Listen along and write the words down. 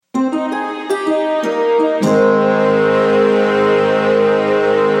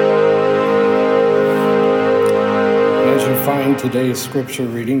today's scripture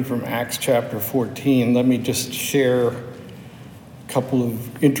reading from Acts chapter 14. Let me just share a couple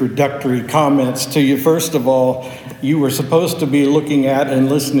of introductory comments to you. First of all, you were supposed to be looking at and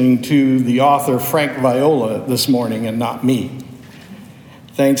listening to the author Frank Viola this morning and not me.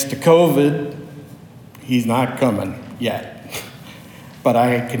 Thanks to COVID, he's not coming yet. But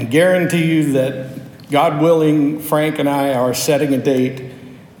I can guarantee you that, God willing, Frank and I are setting a date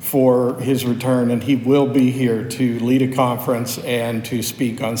for his return, and he will be here to lead a conference and to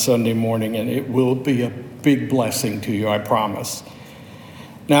speak on Sunday morning, and it will be a big blessing to you, I promise.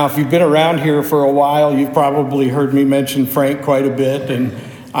 Now, if you've been around here for a while, you've probably heard me mention Frank quite a bit, and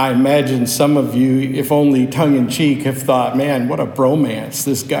I imagine some of you, if only tongue-in-cheek, have thought, man, what a bromance.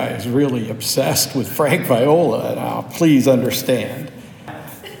 This guy is really obsessed with Frank Viola. Now, please understand.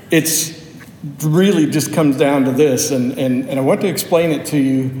 It's really just comes down to this, and I want to explain it to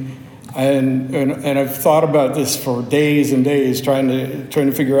you, and I've thought about this for days and days, trying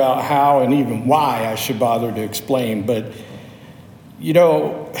to figure out how and even why I should bother to explain. But you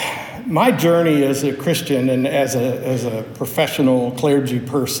know, my journey as a Christian and as a professional clergy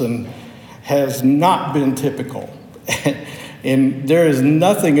person has not been typical. And there is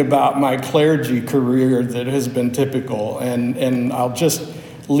nothing about my clergy career that has been typical, and I'll just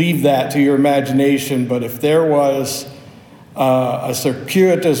leave that to your imagination. But if there was a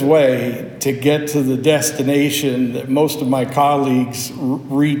circuitous way to get to the destination that most of my colleagues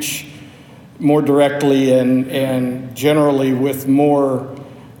reach more directly and generally with more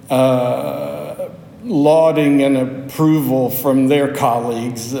lauding and approval from their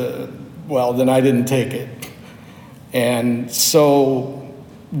colleagues, well, then I didn't take it. And so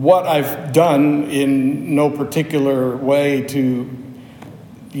what I've done in no particular way to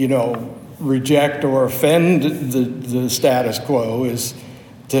reject or offend the status quo is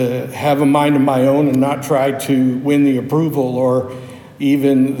to have a mind of my own and not try to win the approval or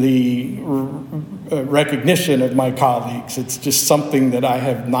even the recognition of my colleagues. It's just something that I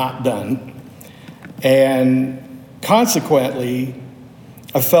have not done. And consequently,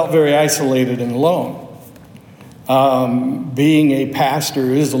 I felt very isolated and alone. Being a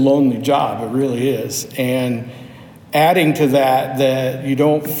pastor is a lonely job, it really is. And adding to that you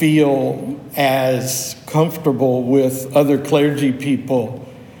don't feel as comfortable with other clergy people,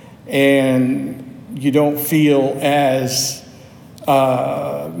 and you don't feel as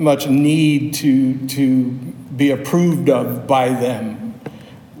much need to be approved of by them,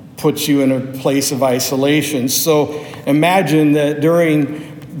 puts you in a place of isolation. So imagine that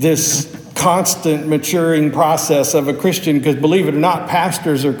during this constant maturing process of a Christian, because believe it or not,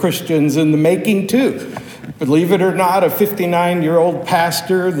 pastors are Christians in the making too. Believe it or not, a 59-year-old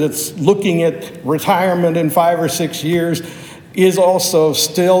pastor that's looking at retirement in 5 or 6 years is also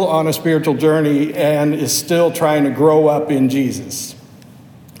still on a spiritual journey and is still trying to grow up in Jesus.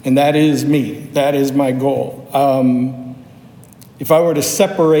 And that is me. That is my goal. If I were to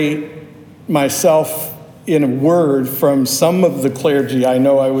separate myself in a word from some of the clergy I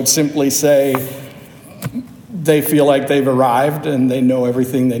know, I would simply say they feel like they've arrived and they know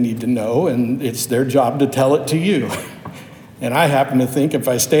everything they need to know, and it's their job to tell it to you. And I happen to think if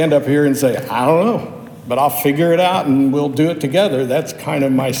I stand up here and say, I don't know, but I'll figure it out and we'll do it together, that's kind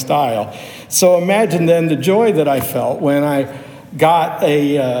of my style. So imagine then the joy that I felt when I got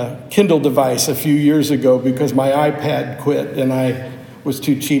a Kindle device a few years ago because my iPad quit and I was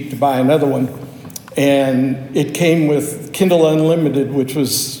too cheap to buy another one. And it came with Kindle Unlimited, which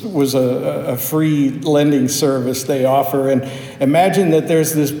was a free lending service they offer. And imagine that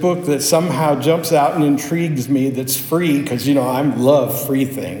there's this book that somehow jumps out and intrigues me that's free, because, I love free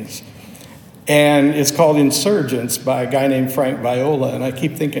things. And it's called Insurgents by a guy named Frank Viola. And I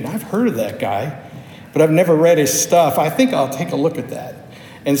keep thinking, I've heard of that guy, but I've never read his stuff. I think I'll take a look at that.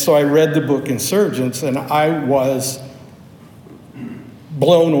 And so I read the book Insurgents, and I was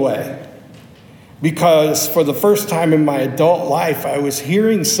blown away. Because for the first time in my adult life, I was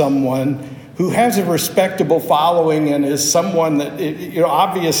hearing someone who has a respectable following and is someone that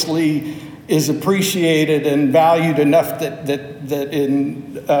obviously is appreciated and valued enough that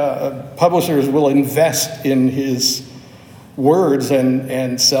publishers will invest in his words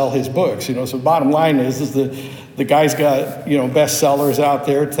and sell his books. So bottom line is the guy's got bestsellers out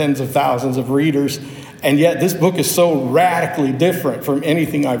there, tens of thousands of readers, and yet this book is so radically different from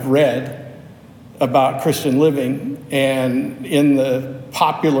anything I've read about Christian living and in the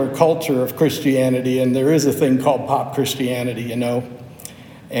popular culture of Christianity. And there is a thing called pop Christianity, and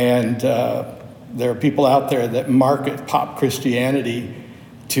there are people out there that market pop Christianity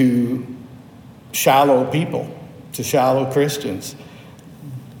to shallow people, to shallow Christians.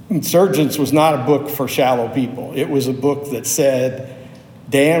 Insurgents was not a book for shallow people. It was a book that said,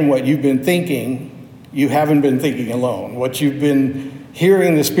 Dan, what you've been thinking, you haven't been thinking alone. What you've been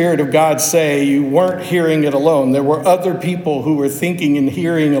hearing the Spirit of God say, you weren't hearing it alone. There were other people who were thinking and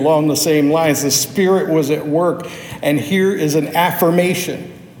hearing along the same lines. The Spirit was at work, and here is an affirmation.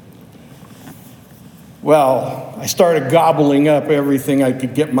 Well, I started gobbling up everything I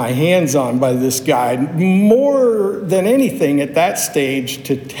could get my hands on by this guy, more than anything at that stage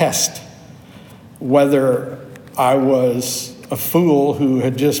to test whether I was a fool who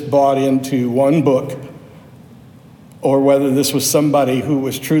had just bought into one book or whether this was somebody who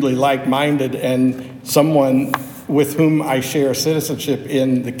was truly like-minded and someone with whom I share citizenship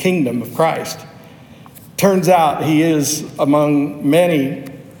in the kingdom of Christ. Turns out he is, among many,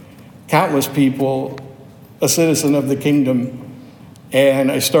 countless people, a citizen of the kingdom.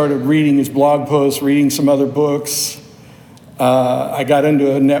 And I started reading his blog posts, reading some other books. I got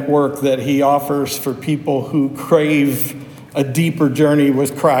into a network that he offers for people who crave a deeper journey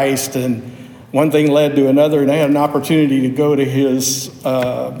with Christ. And one thing led to another, and I had an opportunity to go to his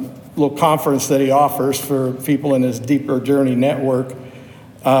little conference that he offers for people in his Deeper Journey network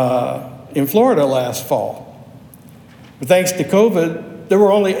in Florida last fall. But thanks to COVID, there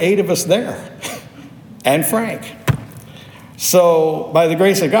were only 8 of us there. And Frank. So by the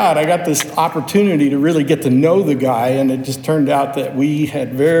grace of God, I got this opportunity to really get to know the guy, and it just turned out that we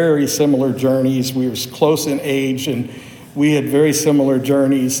had very similar journeys. We were close in age, and we had very similar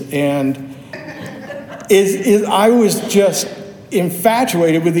journeys. And I was just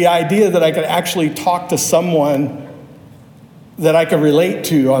infatuated with the idea that I could actually talk to someone that I could relate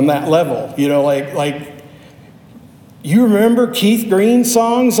to on that level. You know, like you remember Keith Green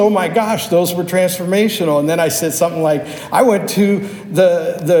songs? Oh my gosh, those were transformational. And then I said something like, I went to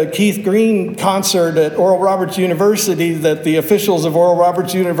the Keith Green concert at Oral Roberts University that the officials of Oral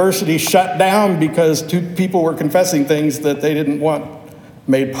Roberts University shut down because 2 people were confessing things that they didn't want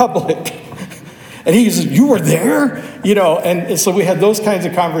made public. And he said, you were there? You know, and so we had those kinds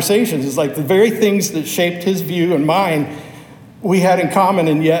of conversations. It's like the very things that shaped his view and mine, we had in common,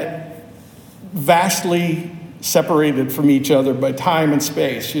 and yet vastly separated from each other by time and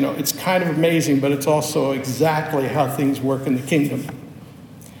space. You know, it's kind of amazing, but it's also exactly how things work in the kingdom.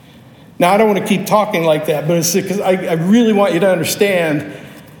 Now, I don't want to keep talking like that, but it's because I really want you to understand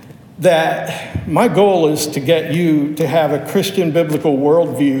that my goal is to get you to have a Christian biblical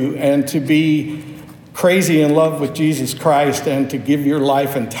worldview and to be crazy in love with Jesus Christ and to give your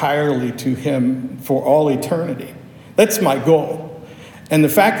life entirely to him for all eternity. That's my goal. And the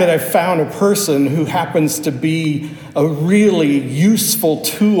fact that I found a person who happens to be a really useful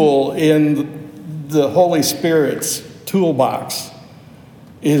tool in the Holy Spirit's toolbox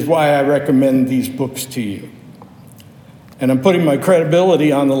is why I recommend these books to you. And I'm putting my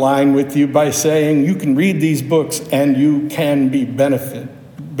credibility on the line with you by saying you can read these books and you can be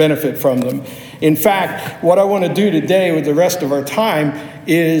benefit from them. In fact, what I want to do today with the rest of our time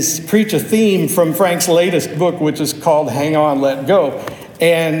is preach a theme from Frank's latest book, which is called Hang On, Let Go.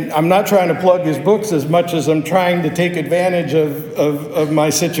 And I'm not trying to plug his books as much as I'm trying to take advantage of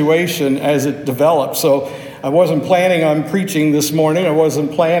my situation as it develops. So I wasn't planning on preaching this morning. I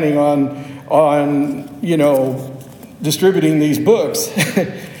wasn't planning on distributing these books.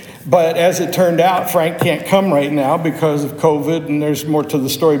 But as it turned out, Frank can't come right now because of COVID, and there's more to the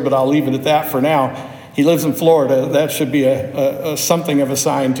story, but I'll leave it at that for now. He lives in Florida. That should be a something of a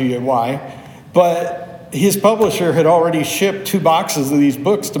sign to you why. But his publisher had already shipped 2 boxes of these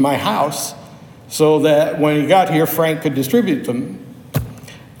books to my house so that when he got here, Frank could distribute them.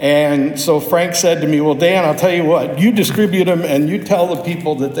 And so Frank said to me, well, Dan, I'll tell you what, you distribute them and you tell the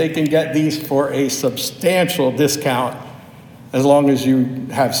people that they can get these for a substantial discount as long as you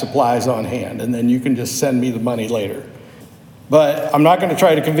have supplies on hand, and then you can just send me the money later. But I'm not going to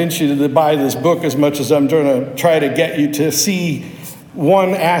try to convince you to buy this book as much as I'm going to try to get you to see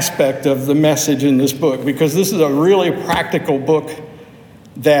one aspect of the message in this book, because this is a really practical book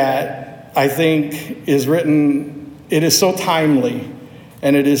that I think is written, it is so timely,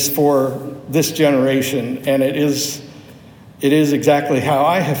 and it is for this generation, and it is exactly how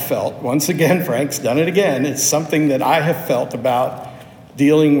I have felt. Once again, Frank's done it again. It's something that I have felt about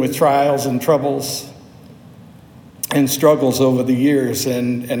dealing with trials and troubles and struggles over the years,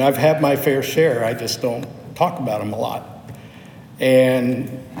 and I've had my fair share. I just don't talk about them a lot.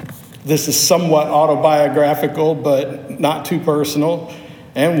 And this is somewhat autobiographical, but not too personal.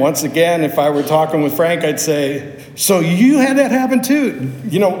 And once again, if I were talking with Frank, I'd say, so you had that happen too?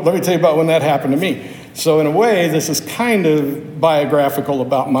 You know, let me tell you about when that happened to me. So in a way, this is kind of biographical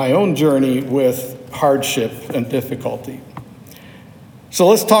about my own journey with hardship and difficulty. So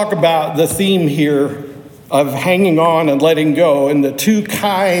let's talk about the theme here of hanging on and letting go and the two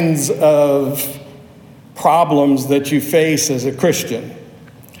kinds of problems that you face as a Christian.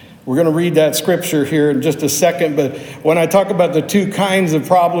 We're going to read that scripture here in just a second, but when I talk about the two kinds of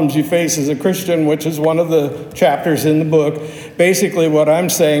problems you face as a Christian, which is one of the chapters in the book, basically what I'm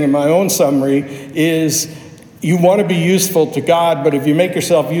saying in my own summary is you want to be useful to God, but if you make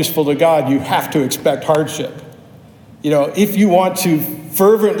yourself useful to God, you have to expect hardship. If you want to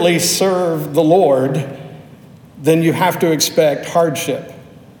fervently serve the Lord, then you have to expect hardship.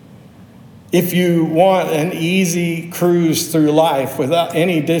 If you want an easy cruise through life without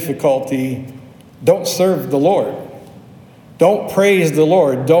any difficulty, don't serve the Lord. Don't praise the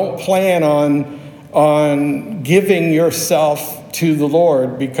Lord. Don't plan on giving yourself to the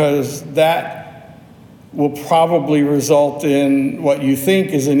Lord, because that will probably result in what you think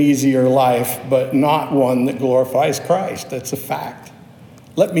is an easier life, but not one that glorifies Christ. That's a fact.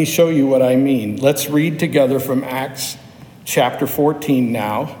 Let me show you what I mean. Let's read together from Acts chapter 14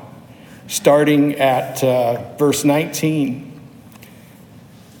 now, starting at verse 19.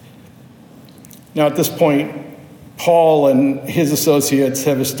 Now, at this point, Paul and his associates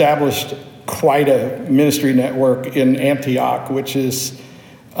have established quite a ministry network in Antioch, which is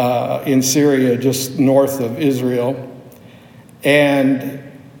in Syria, just north of Israel. And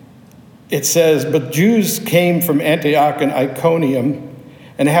it says, "But Jews came from Antioch and Iconium,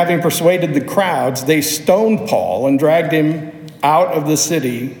 and having persuaded the crowds, they stoned Paul and dragged him out of the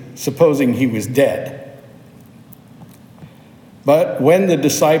city, supposing he was dead. But when the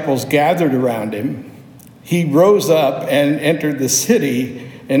disciples gathered around him, he rose up and entered the city,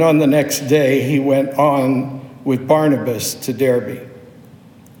 and on the next day he went on with Barnabas to Derbe.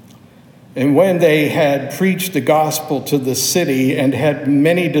 And when they had preached the gospel to the city and had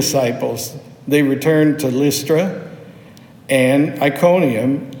many disciples, they returned to Lystra and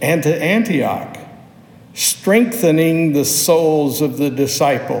Iconium and to Antioch, strengthening the souls of the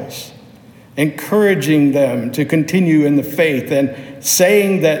disciples, encouraging them to continue in the faith, and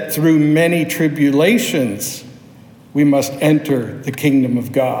saying that through many tribulations we must enter the kingdom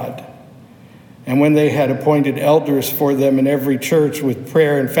of God. And when they had appointed elders for them in every church with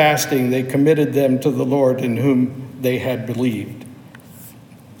prayer and fasting, they committed them to the Lord in whom they had believed."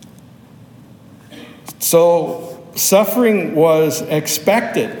 So suffering was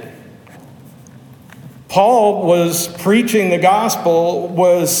expected. Paul was preaching the gospel,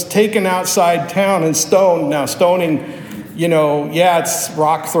 was taken outside town and stoned. Now, stoning, it's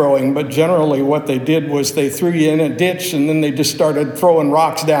rock throwing, but generally what they did was they threw you in a ditch and then they just started throwing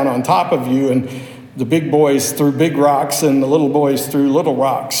rocks down on top of you. And the big boys threw big rocks and the little boys threw little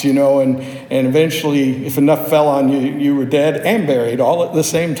rocks, and eventually, if enough fell on you, you were dead and buried all at the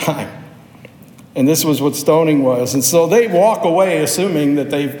same time. And this was what stoning was. And so they walk away assuming that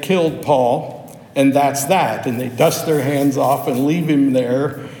they've killed Paul, and that's that. And they dust their hands off and leave him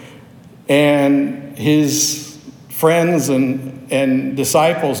there. And his friends and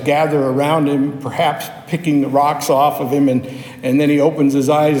disciples gather around him, perhaps picking the rocks off of him. And then he opens his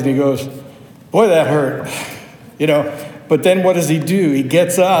eyes and he goes, "Boy, that hurt." But then what does he do? He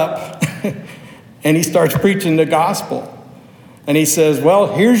gets up and he starts preaching the gospel. And he says, "Well,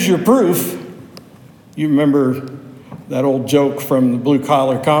 here's your proof." You remember that old joke from the Blue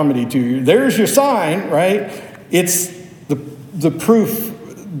Collar Comedy too. There's your sign, right? It's the proof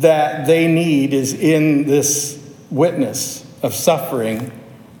that they need is in this witness of suffering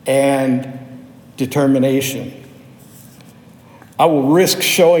and determination. I will risk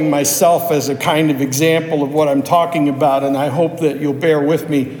showing myself as a kind of example of what I'm talking about, and I hope that you'll bear with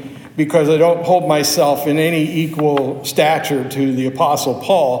me, because I don't hold myself in any equal stature to the Apostle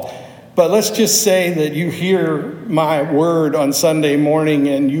Paul. But let's just say that you hear my word on Sunday morning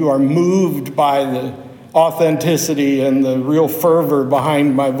and you are moved by the authenticity and the real fervor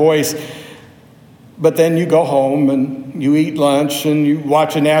behind my voice. But then you go home and you eat lunch and you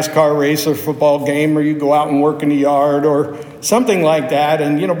watch a NASCAR race or football game, or you go out and work in the yard or something like that.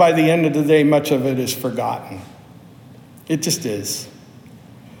 And, by the end of the day, much of it is forgotten. It just is.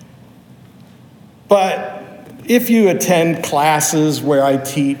 But if you attend classes where I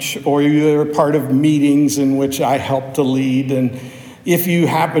teach, or you're part of meetings in which I help to lead, and if you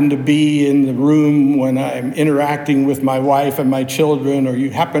happen to be in the room when I'm interacting with my wife and my children, or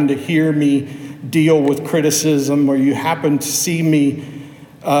you happen to hear me deal with criticism, or you happen to see me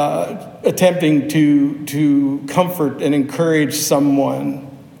attempting to comfort and encourage someone,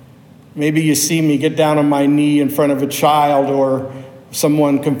 maybe you see me get down on my knee in front of a child or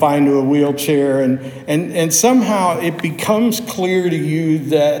someone confined to a wheelchair, and somehow it becomes clear to you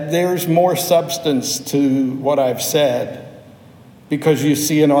that there's more substance to what I've said because you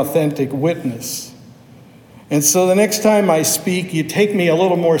see an authentic witness. And so the next time I speak, you take me a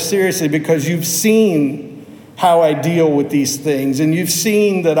little more seriously because you've seen how I deal with these things, and you've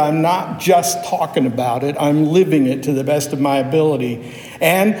seen that I'm not just talking about it, I'm living it to the best of my ability.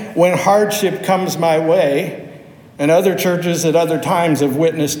 And when hardship comes my way, and other churches at other times have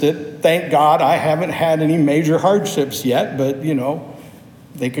witnessed it, thank God I haven't had any major hardships yet, but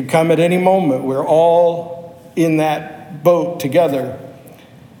they could come at any moment. We're all in that boat together.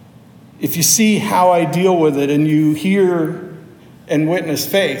 If you see how I deal with it and you hear and witness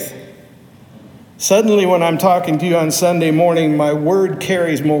faith, suddenly when I'm talking to you on Sunday morning, my word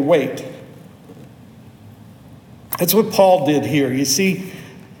carries more weight. That's what Paul did here. You see,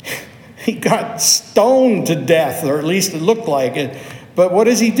 he got stoned to death, or at least it looked like it. But what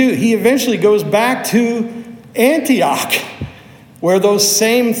does he do? He eventually goes back to Antioch, where those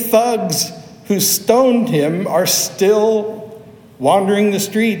same thugs who stoned him are still wandering the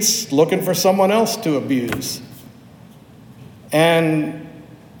streets looking for someone else to abuse. And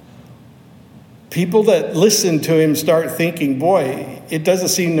people that listen to him start thinking, boy, it doesn't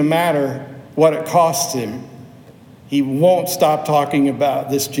seem to matter what it costs him. He won't stop talking about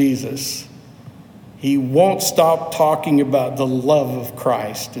this Jesus. He won't stop talking about the love of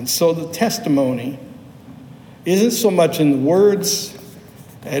Christ. And so the testimony isn't so much in the words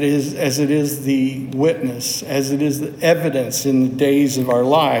as it is the witness, as it is the evidence in the days of our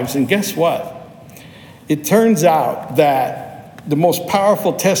lives. And guess what? It turns out that the most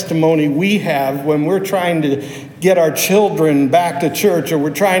powerful testimony we have when we're trying to get our children back to church, or we're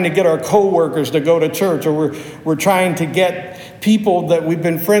trying to get our coworkers to go to church, or we're trying to get people that we've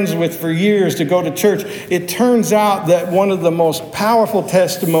been friends with for years to go to church. It turns out that one of the most powerful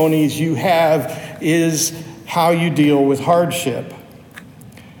testimonies you have is how you deal with hardship.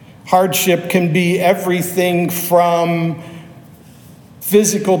 Hardship can be everything from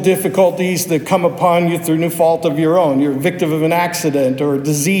physical difficulties that come upon you through no fault of your own. You're a victim of an accident or a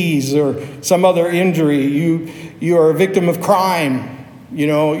disease or some other injury. You are a victim of crime.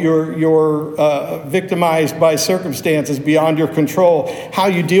 You're victimized by circumstances beyond your control. How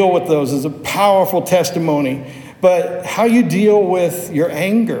you deal with those is a powerful testimony. But how you deal with your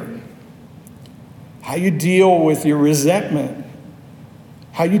anger, how you deal with your resentment,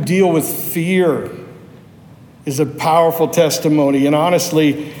 how you deal with fear is a powerful testimony. And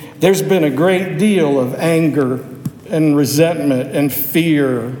honestly, there's been a great deal of anger and resentment and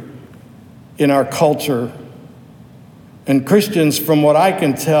fear in our culture. And Christians, from what I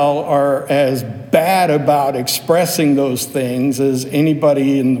can tell, are as bad about expressing those things as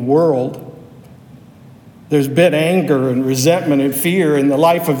anybody in the world. There's been anger and resentment and fear in the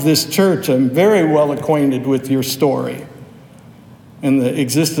life of this church. I'm very well acquainted with your story and the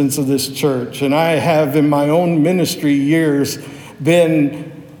existence of this church. And I have, in my own ministry years,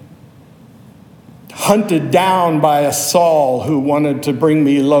 been hunted down by a Saul who wanted to bring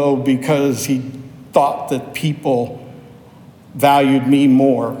me low because he thought that people valued me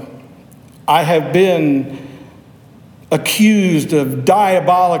more. I have been accused of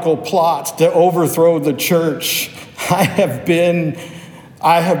diabolical plots to overthrow the church. I have been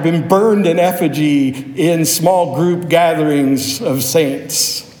burned in effigy in small group gatherings of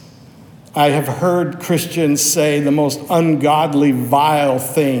saints. I have heard Christians say the most ungodly, vile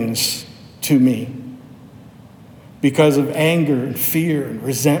things to me because of anger and fear and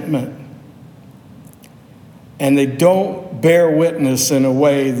resentment. And they don't bear witness in a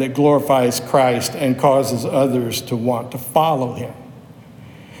way that glorifies Christ and causes others to want to follow him.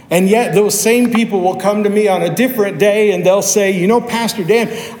 And yet those same people will come to me on a different day and they'll say, Pastor Dan,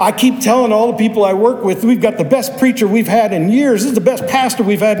 I keep telling all the people I work with, we've got the best preacher we've had in years. This is the best pastor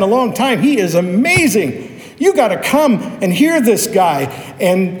we've had in a long time. He is amazing. You got to come and hear this guy.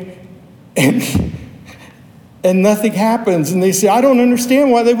 And nothing happens. And they say, I don't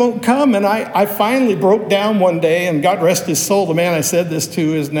understand why they won't come. And I finally broke down one day, and God rest his soul. The man I said this to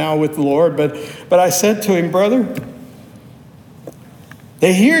is now with the Lord. But I said to him, brother,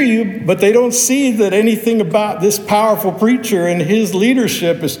 they hear you, but they don't see that anything about this powerful preacher and his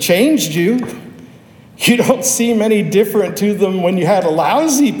leadership has changed you. You don't seem any different to them when you had a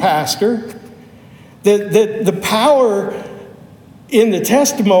lousy pastor. That the power in the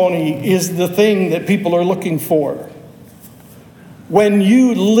testimony is the thing that people are looking for. When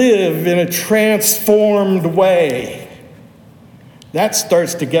you live in a transformed way, that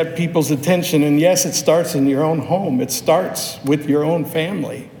starts to get people's attention. And yes, it starts in your own home. It starts with your own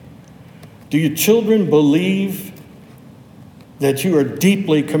family. Do your children believe that you are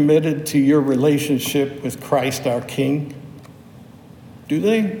deeply committed to your relationship with Christ our King? Do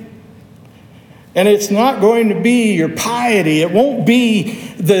they? And it's not going to be your piety. It won't be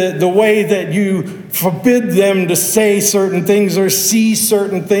the way that you forbid them to say certain things or see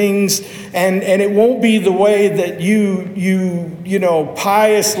certain things. And it won't be the way that you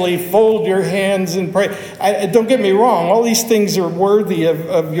piously fold your hands and pray. Don't get me wrong. All these things are worthy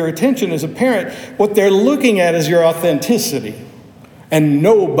of your attention as a parent. What they're looking at is your authenticity. And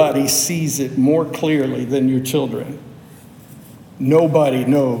nobody sees it more clearly than your children. Nobody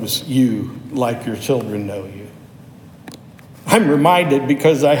knows you like your children know you. I'm reminded,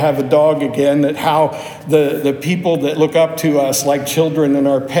 because I have a dog again, that how the people that look up to us like children and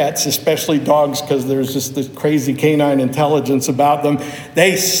our pets, especially dogs, because there's just this crazy canine intelligence about them,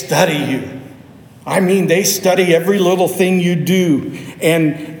 they study you. I mean, they study every little thing you do.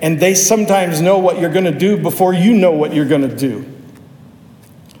 And they sometimes know what you're going to do before you know what you're going to do.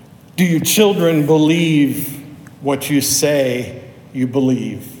 Do your children believe what you say you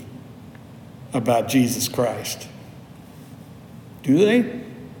believe about Jesus Christ? Do they?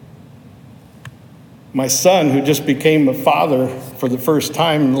 My son, who just became a father for the first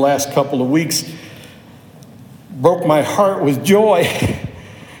time in the last couple of weeks, broke my heart with joy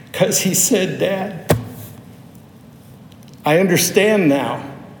because he said, "Dad, I understand now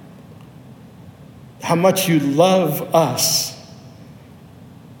how much you love us.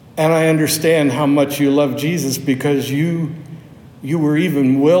 And I understand how much you love Jesus, because you were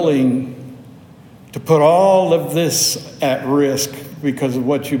even willing to put all of this at risk because of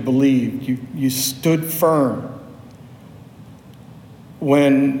what you believed. You stood firm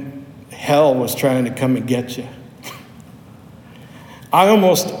when hell was trying to come and get you." I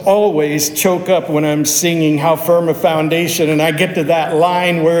almost always choke up when I'm singing "How Firm a Foundation," and I get to that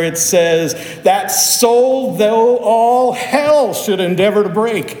line where it says, "That soul, though all hell should endeavor to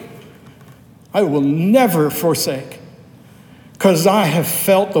break, I will never forsake, because I have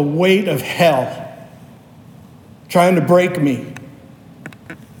felt the weight of hell trying to break me."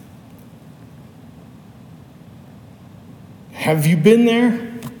 Have you been there?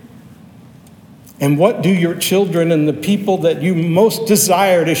 And what do your children and the people that you most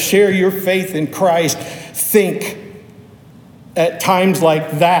desire to share your faith in Christ think at times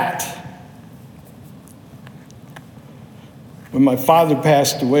like that? When my father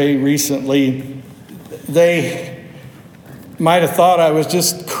passed away recently, they might have thought I was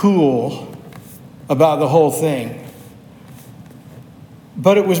just cool about the whole thing.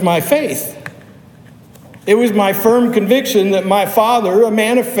 But it was my faith. It was my firm conviction that my father, a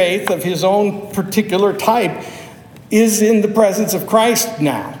man of faith of his own particular type, is in the presence of Christ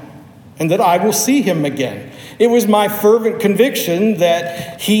now, and that I will see him again. It was my fervent conviction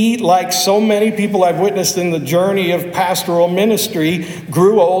that he, like so many people I've witnessed in the journey of pastoral ministry,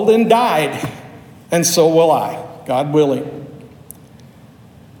 grew old and died. And so will I, God willing.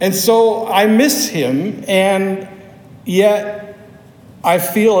 And so I miss him, and yet I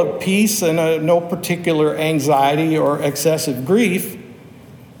feel a peace and no particular anxiety or excessive grief,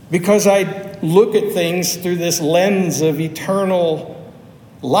 because I look at things through this lens of eternal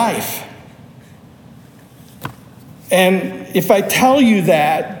life. And if I tell you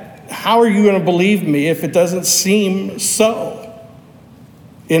that, how are you going to believe me if it doesn't seem so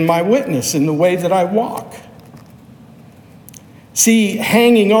in my witness, in the way that I walk? See,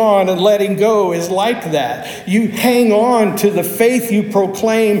 hanging on and letting go is like that. You hang on to the faith you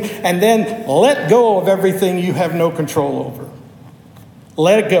proclaim and then let go of everything you have no control over.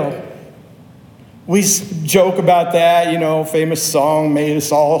 Let it go. We joke about that, famous song made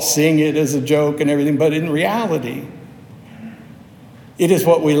us all sing it as a joke and everything, but in reality, it is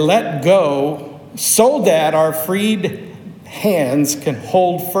what we let go so that our freed hands can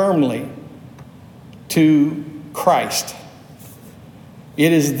hold firmly to Christ.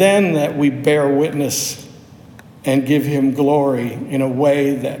 It is then that we bear witness and give him glory in a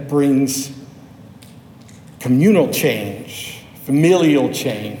way that brings communal change, familial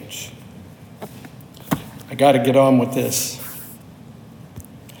change. I got to get on with this.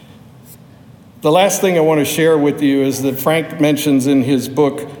 The last thing I want to share with you is that Frank mentions in his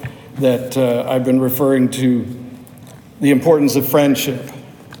book that I've been referring to, the importance of friendship.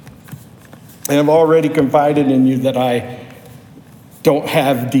 And I've already confided in you that I don't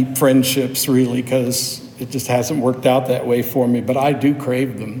have deep friendships really, because it just hasn't worked out that way for me, but I do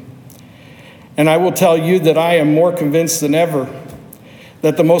crave them. And I will tell you that I am more convinced than ever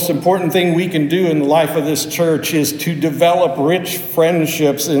that the most important thing we can do in the life of this church is to develop rich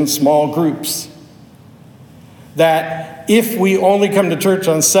friendships in small groups. That if we only come to church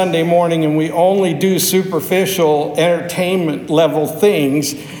on Sunday morning and we only do superficial entertainment level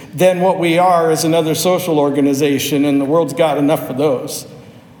things, then what we are is another social organization, and the world's got enough of those.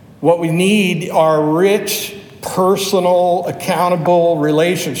 What we need are rich, personal, accountable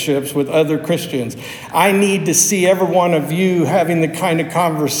relationships with other Christians. I need to see every one of you having the kind of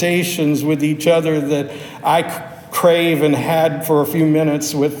conversations with each other that I crave and had for a few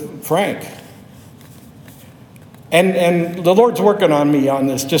minutes with Frank. And the Lord's working on me on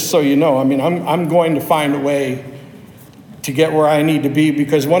this, just so you know. I mean, I'm going to find a way to get where I need to be,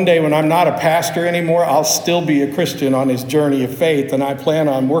 because one day when I'm not a pastor anymore, I'll still be a Christian on his journey of faith, and I plan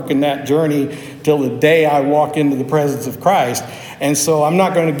on working that journey till the day I walk into the presence of Christ. And so I'm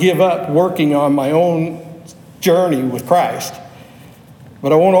not going to give up working on my own journey with Christ.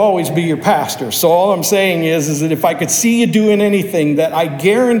 But I won't always be your pastor. So all I'm saying is that if I could see you doing anything that I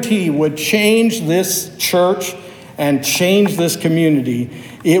guarantee would change this church and change this community,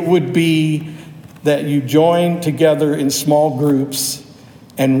 it would be that you join together in small groups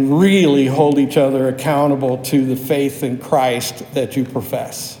and really hold each other accountable to the faith in Christ that you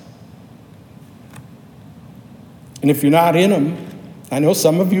profess. And if you're not in them, I know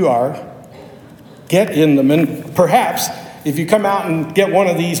some of you are, get in them. And perhaps if you come out and get one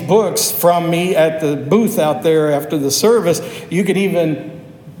of these books from me at the booth out there after the service, you could even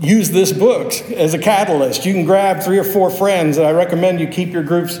use this book as a catalyst. You can grab 3 or 4 friends, and I recommend you keep your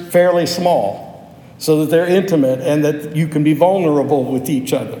groups fairly small so that they're intimate and that you can be vulnerable with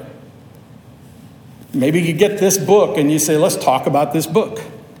each other. Maybe you get this book and you say, let's talk about this book.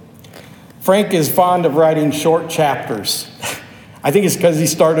 Frank is fond of writing short chapters. I think it's because he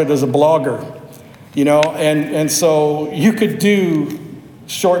started as a blogger, and so you could do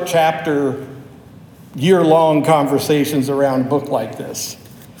short chapter, year-long conversations around a book like this.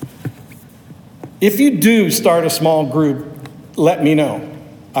 If you do start a small group, let me know.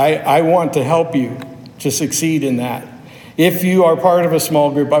 I want to help you to succeed in that. If you are part of a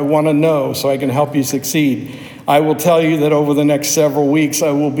small group, I want to know so I can help you succeed. I will tell you that over the next several weeks,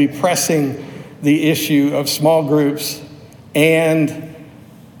 I will be pressing the issue of small groups and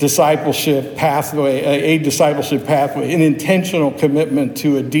discipleship pathway, an intentional commitment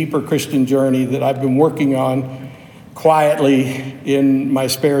to a deeper Christian journey that I've been working on quietly in my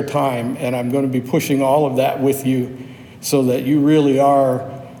spare time. And I'm going to be pushing all of that with you so that you really are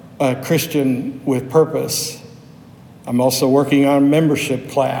a Christian with purpose. I'm also working on a membership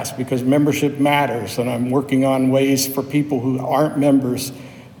class because membership matters, and I'm working on ways for people who aren't members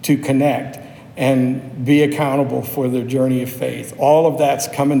to connect and be accountable for their journey of faith. All of that's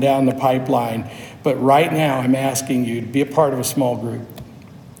coming down the pipeline, but right now I'm asking you to be a part of a small group.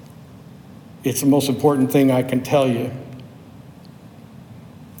 It's the most important thing I can tell you.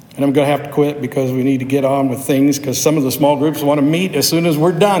 And I'm going to have to quit because we need to get on with things, because some of the small groups want to meet as soon as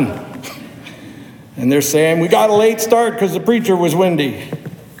we're done. And they're saying, we got a late start because the preacher was windy.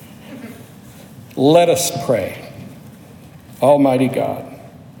 Let us pray. Almighty God,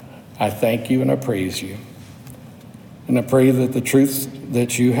 I thank you and I praise you. And I pray that the truths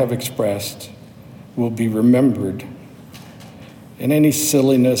that you have expressed will be remembered. And any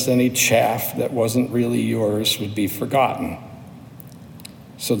silliness, any chaff that wasn't really yours would be forgotten,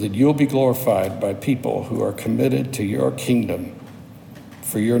 so that you'll be glorified by people who are committed to your kingdom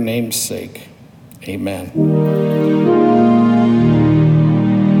for your name's sake. Amen.